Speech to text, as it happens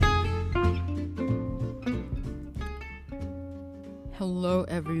Hello,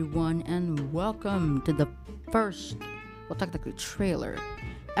 everyone, and welcome to the first, technically trailer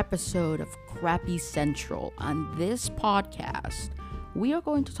episode of Crappy Central. On this podcast, we are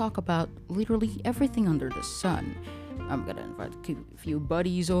going to talk about literally everything under the sun. I'm gonna invite a few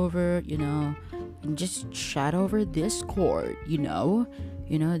buddies over, and just chat over Discord,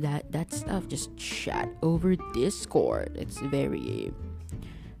 that stuff. Just chat over Discord. It's very,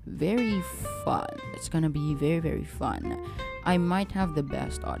 very fun. It's gonna be very, very fun. I might have the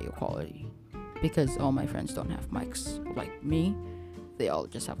best audio quality because all my friends don't have mics like me. They all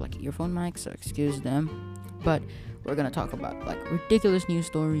just have earphone mics, so excuse them. But we're gonna talk about ridiculous news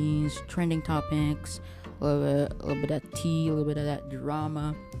stories, trending topics, a little bit of tea, a little bit of that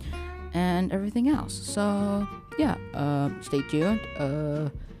drama, and everything else. So yeah, stay tuned,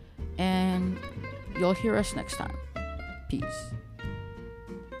 and you'll hear us next time. Peace.